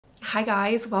Hi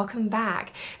guys, welcome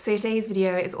back. So today's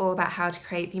video is all about how to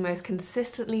create the most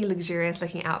consistently luxurious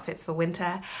looking outfits for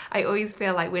winter. I always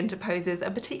feel like winter poses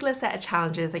a particular set of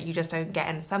challenges that you just don't get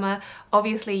in summer.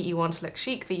 Obviously you want to look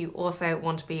chic, but you also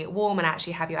want to be warm and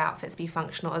actually have your outfits be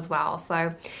functional as well.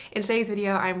 So in today's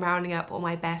video, I'm rounding up all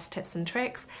my best tips and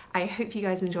tricks. I hope you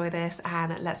guys enjoy this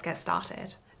and let's get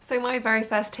started. So my very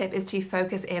first tip is to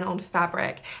focus in on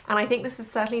fabric, and I think this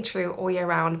is certainly true all year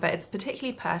round, but it's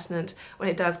particularly pertinent when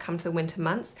it does come to the winter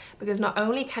months, because not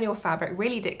only can your fabric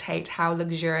really dictate how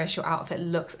luxurious your outfit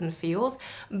looks and feels,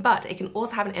 but it can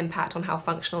also have an impact on how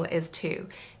functional it is too.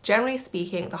 Generally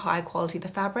speaking, the higher quality the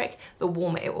fabric, the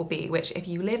warmer it will be, which if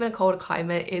you live in a colder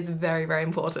climate is very, very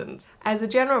important. As a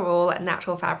general rule,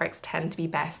 natural fabrics tend to be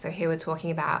best, so here we're talking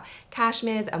about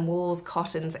cashmeres and wools,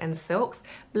 cottons and silks.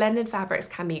 Blended fabrics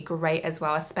can be great as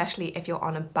well, especially if you're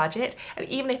on a budget, and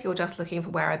even if you're just looking for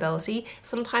wearability,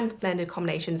 sometimes blended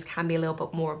combinations can be a little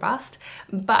bit more robust,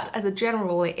 but as a general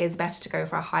rule it is better to go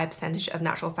for a higher percentage of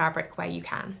natural fabric where you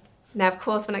can. Now, of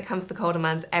course, when it comes to the colder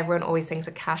months, everyone always thinks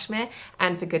of cashmere,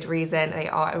 and for good reason. They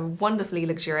are a wonderfully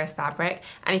luxurious fabric,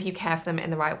 and if you care for them in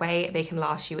the right way, they can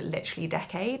last you literally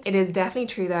decades. It is definitely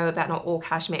true, though, that not all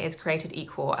cashmere is created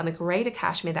equal, and the greater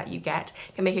cashmere that you get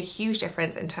can make a huge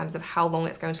difference in terms of how long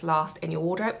it's going to last in your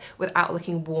wardrobe without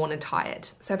looking worn and tired.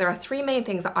 So there are three main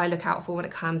things that I look out for when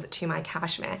it comes to my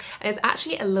cashmere, and it's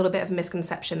actually a little bit of a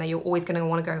misconception that you're always going to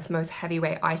want to go for the most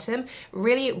heavyweight item.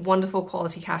 Really wonderful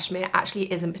quality cashmere actually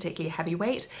isn't particularly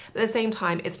heavyweight, but at the same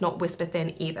time it's not whisper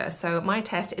thin either. So my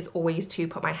test is always to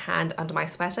put my hand under my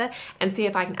sweater and see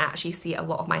if I can actually see a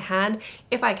lot of my hand.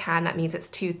 If I can, that means it's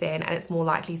too thin and it's more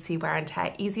likely to see wear and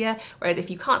tear easier, whereas if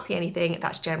you can't see anything,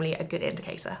 that's generally a good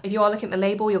indicator. If you are looking at the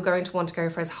label, you're going to want to go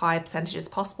for as high a percentage as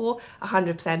possible.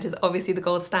 100% is obviously the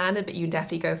gold standard, but you can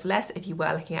definitely go for less if you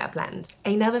were looking at a blend.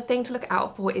 Another thing to look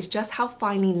out for is just how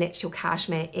finely knit your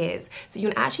cashmere is. So you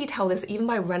can actually tell this even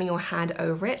by running your hand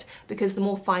over it, because the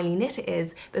more finely knit it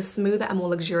is, the smoother and more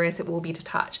luxurious it will be to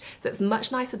touch. So it's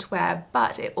much nicer to wear,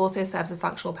 but it also serves a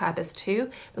functional purpose too.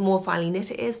 The more finely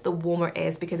knit it is, the warmer it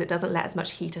is, because it doesn't let as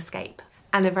much heat escape.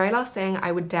 And the very last thing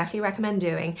I would definitely recommend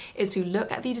doing is to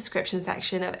look at the description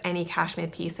section of any cashmere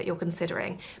piece that you're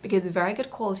considering, because very good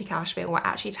quality cashmere will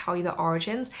actually tell you the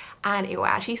origins and it will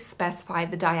actually specify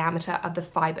the diameter of the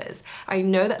fibers. I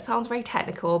know that sounds very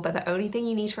technical, but the only thing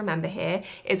you need to remember here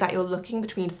is that you're looking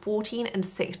between 14 and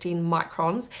 16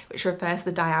 microns, which refers to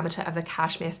the diameter of the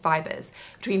cashmere fibers.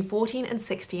 Between 14 and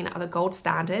 16 are the gold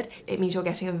standard. It means you're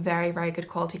getting a very, very good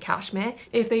quality cashmere.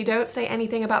 If they don't say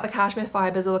anything about the cashmere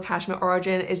fibers or the cashmere origin,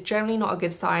 is generally not a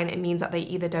good sign. It means that they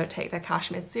either don't take their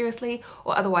cashmere seriously,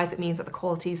 or otherwise it means that the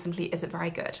quality simply isn't very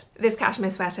good. This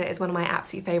cashmere sweater is one of my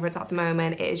absolute favorites at the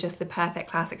moment. It is just the perfect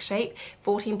classic shape,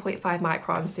 14.5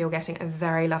 microns, so you're getting a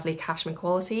very lovely cashmere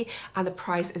quality, and the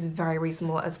price is very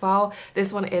reasonable as well.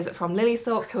 This one is from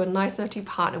Lilysilk, who are nice enough to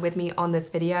partner with me on this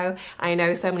video. I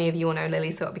know so many of you will know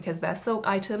Lilysilk because they're silk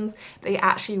items. They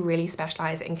actually really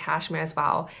specialize in cashmere as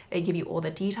well. They give you all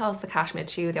the details of the cashmere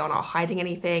too. They are not hiding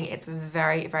anything. It's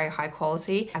very, very high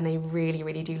quality, and they really,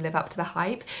 really do live up to the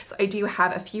hype. So I do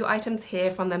have a few items here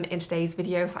from them in today's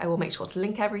video, so I will make sure to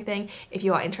link everything if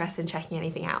you are interested in checking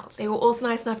anything out. They were also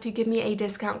nice enough to give me a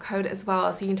discount code as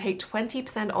well, so you can take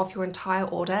 20% off your entire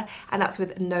order, and that's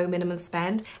with no minimum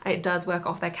spend, and it does work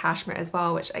off their cashmere as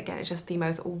well, which again is just the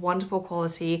most wonderful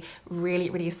quality, really,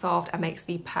 really soft, and makes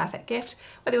the perfect gift,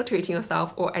 whether you're treating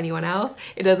yourself or anyone else.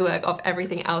 It does work off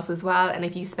everything else as well, and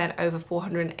if you spend over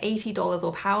 $480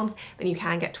 or pounds, then you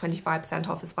can get 25%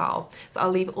 off as well. So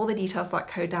I'll leave all the details of that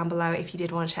code down below if you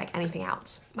did want to check anything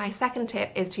out. My second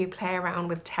tip is to play around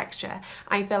with texture.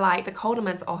 I feel like the colder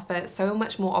months offer so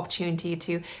much more opportunity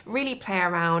to really play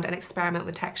around and experiment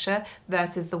with texture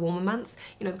versus the warmer months.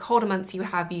 You know, the colder months you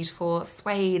have beautiful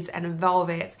suedes and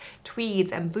velvets,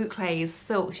 tweeds and boucles,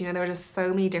 silks. You know, there are just so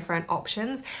many different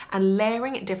options, and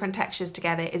layering different textures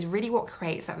together is really what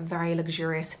creates that very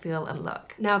luxurious feel and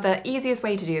look. Now, the easiest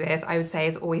way to do this, I would say,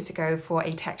 is always to go for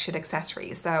a textured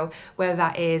accessory. So whether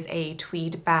that is a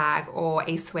tweed bag or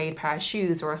a suede pair of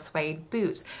shoes or a suede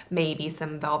boot, maybe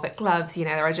some velvet gloves, you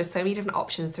know, there are just so many different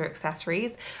options through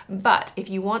accessories. But if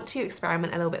you want to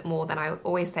experiment a little bit more, then I would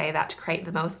always say that to create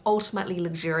the most ultimately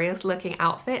luxurious looking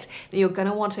outfit, then you're going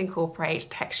to want to incorporate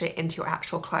texture into your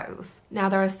actual clothes. Now,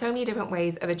 there are so many different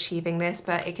ways of achieving this,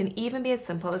 but it can even be as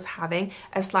simple as having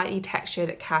a slightly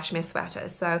textured cashmere sweater.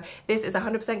 So this is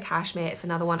 100% cashmere. It's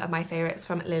another one of my favorites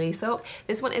from Lilysilk. Lilysilk.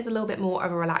 This one is a little bit more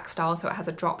of a relaxed style, so it has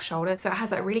a drop shoulder, so it has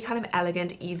that really kind of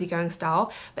elegant, easygoing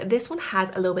style, but this one has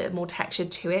a little bit more texture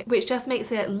to it, which just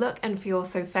makes it look and feel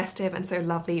so festive and so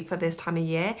lovely for this time of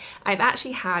year. I've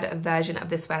actually had a version of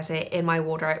this sweater in my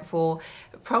wardrobe for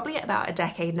probably about a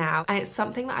decade now, and it's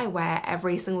something that I wear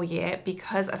every single year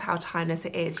because of how timeless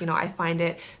it is. You know, I find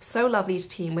it so lovely to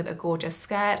team with a gorgeous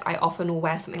skirt. I often will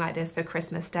wear something like this for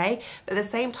Christmas Day, but at the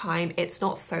same time, it's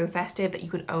not so festive that you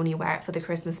can only wear it for the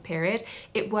Christmas period.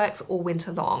 It works all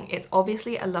winter long. It's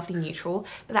obviously a lovely neutral,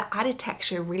 but that added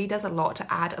texture really does a lot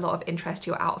to add a lot of interest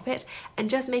to your outfit and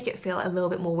just make it feel a little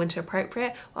bit more winter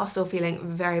appropriate while still feeling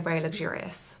very, very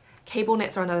luxurious. Cable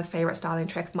knits are another favourite styling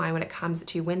trick of mine when it comes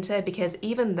to winter, because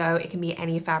even though it can be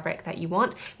any fabric that you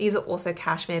want, these are also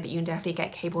cashmere, but you can definitely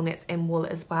get cable knits in wool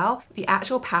as well. The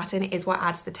actual pattern is what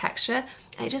adds the texture,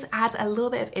 and it just adds a little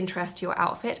bit of interest to your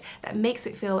outfit that makes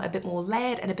it feel a bit more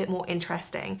layered and a bit more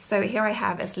interesting. So here I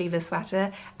have a sleeveless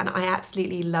sweater, and I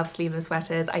absolutely love sleeveless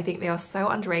sweaters. I think they are so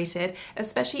underrated,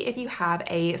 especially if you have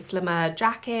a slimmer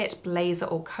jacket, blazer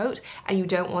or coat and you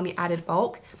don't want the added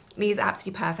bulk. These are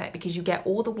absolutely perfect because you get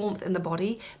all the warmth in the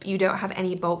body, but you don't have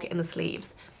any bulk in the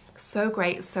sleeves. So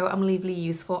great, so unbelievably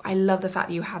useful. I love the fact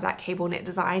that you have that cable knit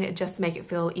design just to make it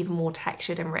feel even more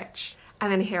textured and rich.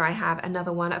 And then here I have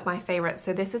another one of my favorites.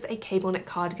 So this is a cable knit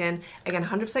cardigan, again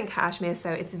 100% cashmere,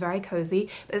 so it's very cozy,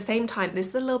 but at the same time this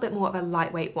is a little bit more of a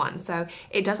lightweight one, so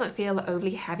it doesn't feel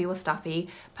overly heavy or stuffy,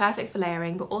 perfect for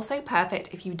layering, but also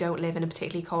perfect if you don't live in a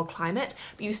particularly cold climate,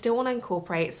 but you still want to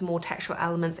incorporate some more textural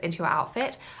elements into your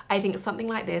outfit. I think something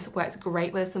like this works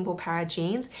great with a simple pair of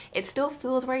jeans. It still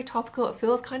feels very topical, it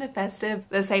feels kind of festive,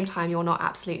 but at the same time you're not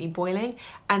absolutely boiling,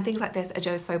 and things like this are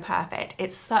just so perfect.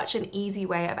 It's such an easy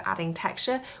way of adding texture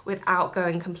without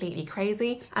going completely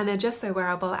crazy, and they're just so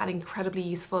wearable and incredibly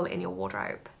useful in your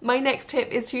wardrobe. My next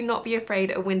tip is to not be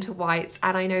afraid of winter whites,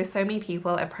 and I know so many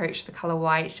people approach the colour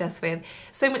white just with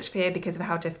so much fear because of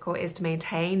how difficult it is to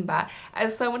maintain, but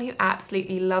as someone who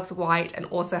absolutely loves white and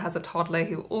also has a toddler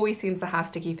who always seems to have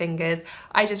sticky fingers,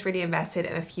 I just really invested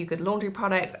in a few good laundry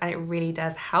products and it really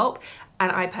does help.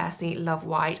 And I personally love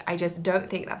white. I just don't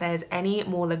think that there's any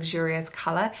more luxurious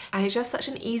colour, and it's just such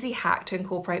an easy hack to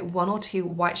incorporate one or two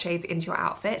white shades into your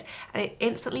outfit, and it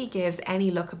instantly gives any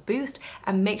look a boost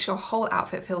and makes your whole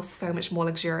outfit feel so much more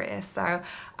luxurious. So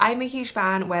I'm a huge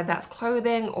fan, whether that's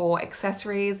clothing or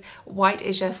accessories. White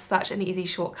is just such an easy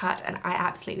shortcut, and I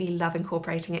absolutely love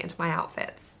incorporating it into my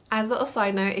outfits. As a little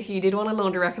side note, if you did want a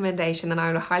laundry recommendation, then I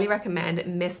would highly recommend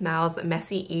Miss Mel's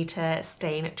Messy Eater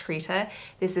Stain Treater.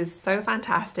 This is so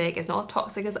fantastic. It's not as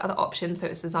toxic as other options, so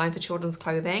it's designed for children's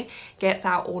clothing, gets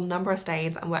out all number of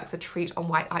stains and works a treat on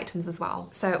white items as well.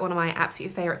 So one of my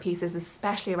absolute favourite pieces,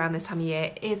 especially around this time of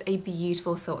year, is a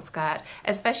beautiful silk skirt,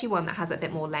 especially one that has a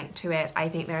bit more length to it. I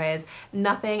think there is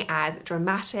nothing as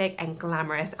dramatic and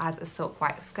glamorous as a silk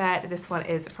white skirt. This one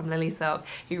is from Lilysilk,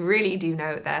 who really do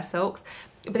know their silks.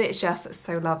 But it's just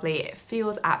so lovely. It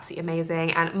feels absolutely amazing,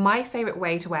 and my favourite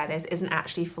way to wear this isn't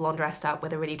actually full on dressed up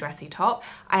with a really dressy top.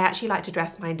 I actually like to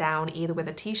dress mine down either with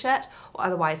a t-shirt or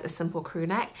otherwise a simple crew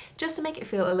neck, just to make it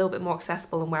feel a little bit more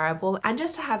accessible and wearable, and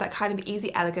just to have that kind of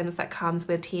easy elegance that comes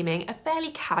with teaming a fairly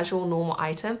casual normal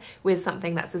item with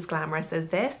something that's as glamorous as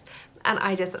this. And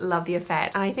I just love the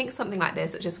effect, and I think something like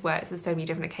this that just works with so many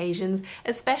different occasions,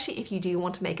 especially if you do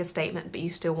want to make a statement but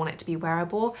you still want it to be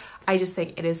wearable. I just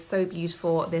think it is so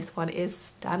beautiful. This one is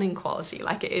stunning quality,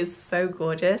 like it is so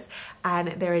gorgeous, and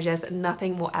there is just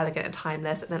nothing more elegant and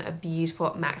timeless than a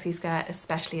beautiful maxi skirt,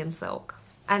 especially in silk.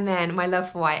 And then my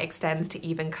love for white extends to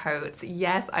even coats.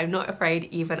 Yes, I'm not afraid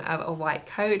even of a white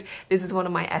coat. This is one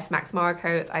of my S Max Mara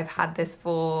coats. I've had this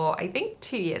for I think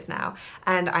 2 years now,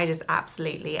 and I just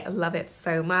absolutely love it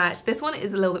so much. This one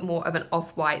is a little bit more of an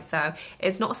off-white, so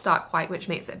it's not a stark white, which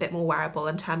makes it a bit more wearable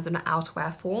in terms of an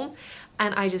outerwear form.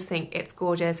 And I just think it's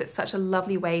gorgeous. It's such a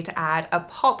lovely way to add a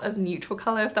pop of neutral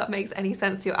colour, if that makes any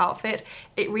sense to your outfit.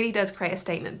 It really does create a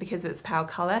statement because of its pale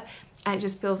colour, and it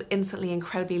just feels instantly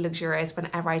incredibly luxurious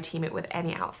whenever I team it with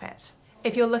any outfit.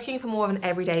 If you're looking for more of an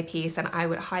everyday piece, then I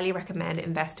would highly recommend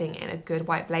investing in a good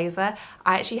white blazer.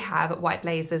 I actually have white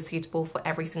blazers suitable for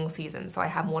every single season. So I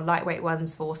have more lightweight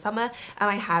ones for summer, and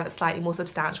I have slightly more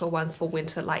substantial ones for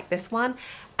winter like this one.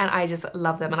 And I just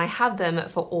love them, and I have them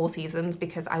for all seasons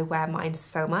because I wear mine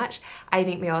so much. I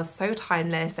think they are so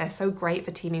timeless. They're so great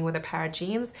for teaming with a pair of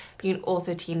jeans, but you can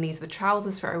also team these with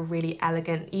trousers for a really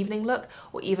elegant evening look,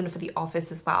 or even for the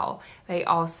office as well. They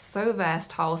are so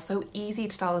versatile, so easy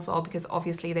to style as well, because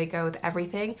obviously they go with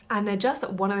everything, and they're just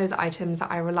one of those items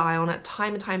that I rely on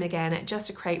time and time again just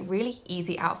to create really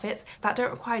easy outfits that don't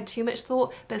require too much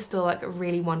thought but still look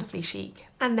really wonderfully chic.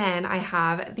 And then I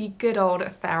have the good old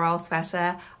Farewell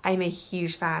sweater. I'm a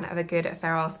huge fan of a good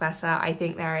Farewell sweater. I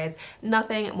think there is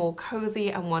nothing more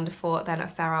cozy and wonderful than a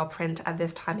Farewell print at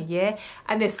this time of year.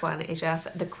 And this one is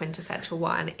just the quintessential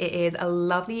one. It is a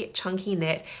lovely chunky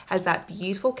knit, has that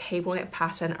beautiful cable knit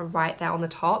pattern right there on the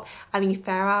top. And the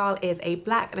Farewell is a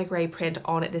black and a grey print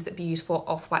on this beautiful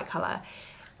off-white colour.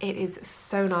 It is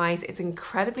so nice, it's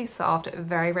incredibly soft,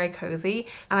 very, very cozy,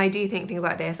 and I do think things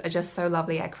like this are just so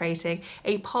lovely at creating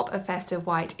a pop of festive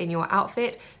white in your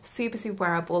outfit. Super, super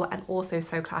wearable, and also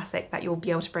so classic that you'll be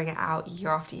able to bring it out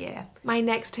year after year. My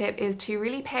next tip is to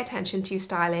really pay attention to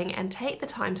styling and take the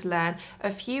time to learn a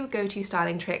few go-to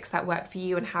styling tricks that work for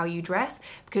you and how you dress,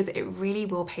 because it really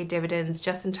will pay dividends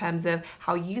just in terms of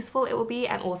how useful it will be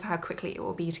and also how quickly it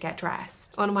will be to get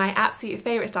dressed. One of my absolute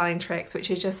favorite styling tricks,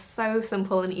 which is just so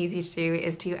simple and easy to do,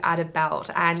 is to add a belt.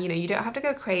 And you don't have to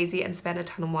go crazy and spend a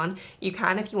ton on one. You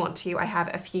can if you want to. I have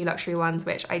a few luxury ones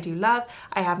which I do love.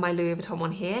 I have my Louis Vuitton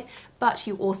one here, but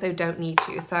you also don't need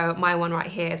to. So my one right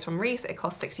here is from Reiss. It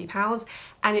costs £60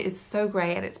 and it is so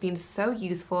great, and it's been so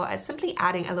useful at simply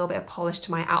adding a little bit of polish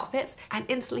to my outfits and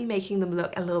instantly making them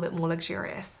look a little bit more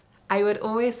luxurious. I would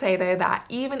always say though that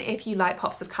even if you like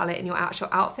pops of colour in your actual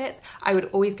outfits, I would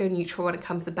always go neutral when it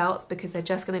comes to belts, because they're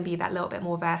just going to be that little bit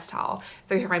more versatile.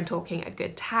 So here I'm talking a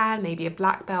good tan, maybe a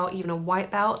black belt, even a white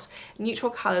belt.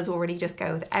 Neutral colours will really just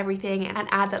go with everything and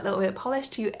add that little bit of polish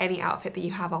to any outfit that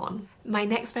you have on. My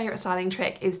next favourite styling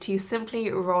trick is to simply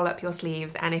roll up your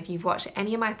sleeves, and if you've watched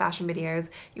any of my fashion videos,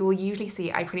 you will usually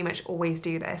see I pretty much always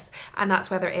do this, and that's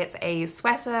whether it's a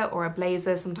sweater or a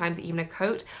blazer, sometimes even a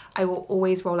coat. I will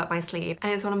always roll up my sleeve,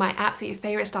 and it's one of my absolute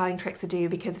favourite styling tricks to do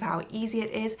because of how easy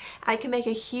it is, and it can make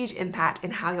a huge impact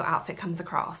in how your outfit comes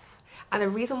across. And the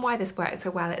reason why this works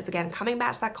so well is, again, coming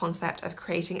back to that concept of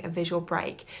creating a visual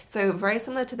break. So very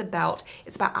similar to the belt,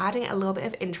 it's about adding a little bit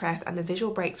of interest and the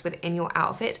visual breaks within your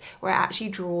outfit where it actually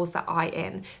draws the eye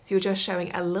in. So you're just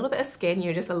showing a little bit of skin,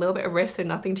 you're just a little bit of wrist, so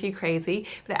nothing too crazy,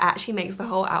 but it actually makes the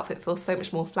whole outfit feel so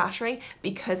much more flattering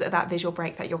because of that visual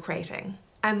break that you're creating.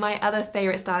 And my other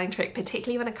favourite styling trick,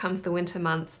 particularly when it comes to the winter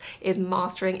months, is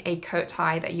mastering a coat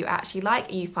tie that you actually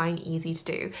like and you find easy to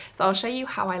do. So I'll show you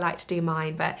how I like to do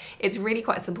mine, but it's really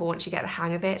quite simple once you get the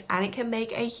hang of it, and it can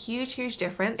make a huge, huge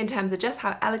difference in terms of just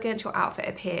how elegant your outfit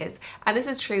appears. And this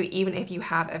is true even if you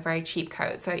have a very cheap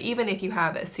coat. So even if you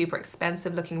have a super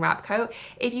expensive looking wrap coat,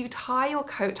 if you tie your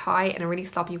coat tie in a really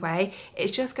sloppy way,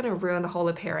 it's just going to ruin the whole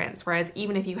appearance. Whereas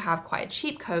even if you have quite a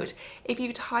cheap coat, if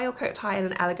you tie your coat tie in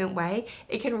an elegant way,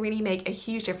 it can really make a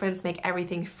huge difference, make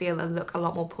everything feel and look a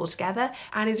lot more pulled together,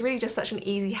 and is really just such an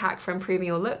easy hack for improving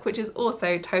your look, which is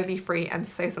also totally free and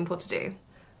so simple to do.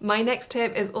 My next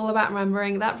tip is all about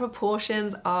remembering that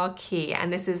proportions are key,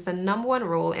 and this is the #1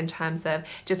 rule in terms of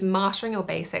just mastering your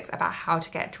basics about how to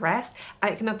get dressed,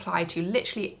 and it can apply to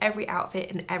literally every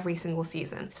outfit in every single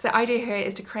season. So the idea here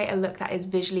is to create a look that is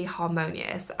visually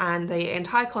harmonious, and the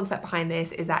entire concept behind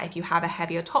this is that if you have a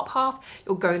heavier top half,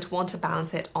 you're going to want to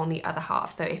balance it on the other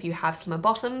half. So if you have slimmer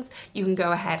bottoms, you can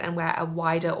go ahead and wear a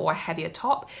wider or a heavier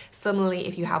top. Similarly,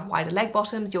 if you have wider leg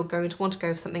bottoms, you're going to want to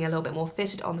go for something a little bit more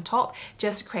fitted on the top,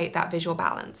 just to create that visual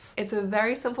balance. It's a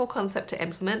very simple concept to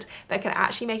implement, but can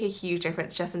actually make a huge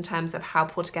difference just in terms of how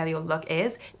put together your look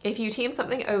is. If you team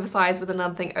something oversized with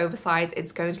another thing oversized,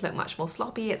 it's going to look much more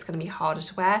sloppy, it's going to be harder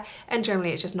to wear, and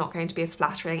generally it's just not going to be as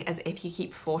flattering as if you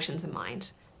keep proportions in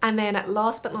mind. And then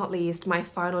last but not least, my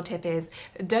final tip is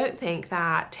don't think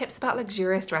that tips about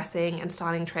luxurious dressing and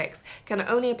styling tricks can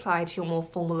only apply to your more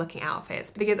formal looking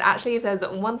outfits. Because actually, if there's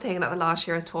one thing that the last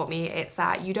year has taught me, it's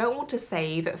that you don't want to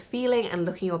save feeling and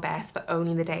looking your best for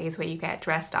only the days where you get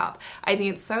dressed up. I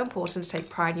think it's so important to take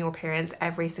pride in your appearance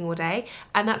every single day,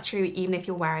 and that's true even if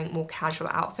you're wearing more casual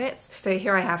outfits. So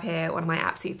here I have here one of my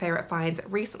absolute favorite finds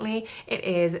recently. It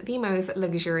is the most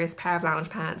luxurious pair of lounge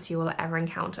pants you will ever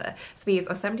encounter. So these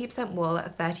are 70% wool,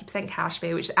 30%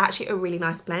 cashmere, which is actually a really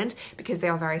nice blend because they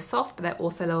are very soft, but they're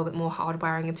also a little bit more hard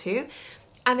wearing too.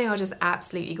 And they are just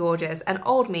absolutely gorgeous. And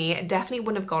old me definitely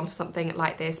wouldn't have gone for something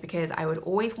like this because I would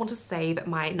always want to save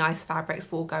my nice fabrics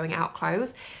for going out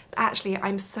clothes. But actually,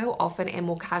 I'm so often in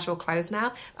more casual clothes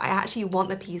now, I actually want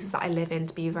the pieces that I live in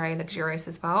to be very luxurious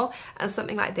as well. And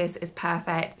something like this is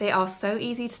perfect. They are so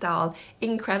easy to style,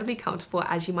 incredibly comfortable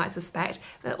as you might suspect,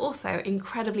 but also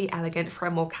incredibly elegant for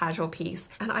a more casual piece.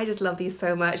 And I just love these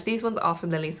so much. These ones are from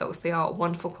Lilysilk, so they are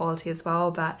wonderful quality as well,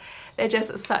 but they're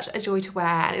just such a joy to wear,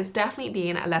 and it's definitely been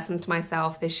been a lesson to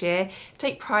myself this year.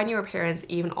 Take pride in your appearance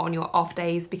even on your off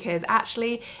days, because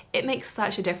actually it makes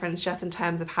such a difference just in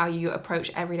terms of how you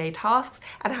approach everyday tasks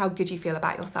and how good you feel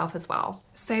about yourself as well.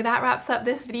 So that wraps up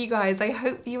this video, guys. I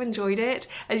hope you enjoyed it.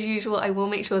 As usual, I will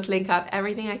make sure to link up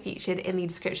everything I featured in the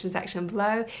description section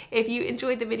below. If you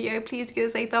enjoyed the video, please give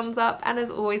us a thumbs up, and as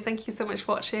always, thank you so much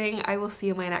for watching. I will see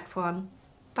you in my next one.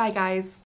 Bye, guys.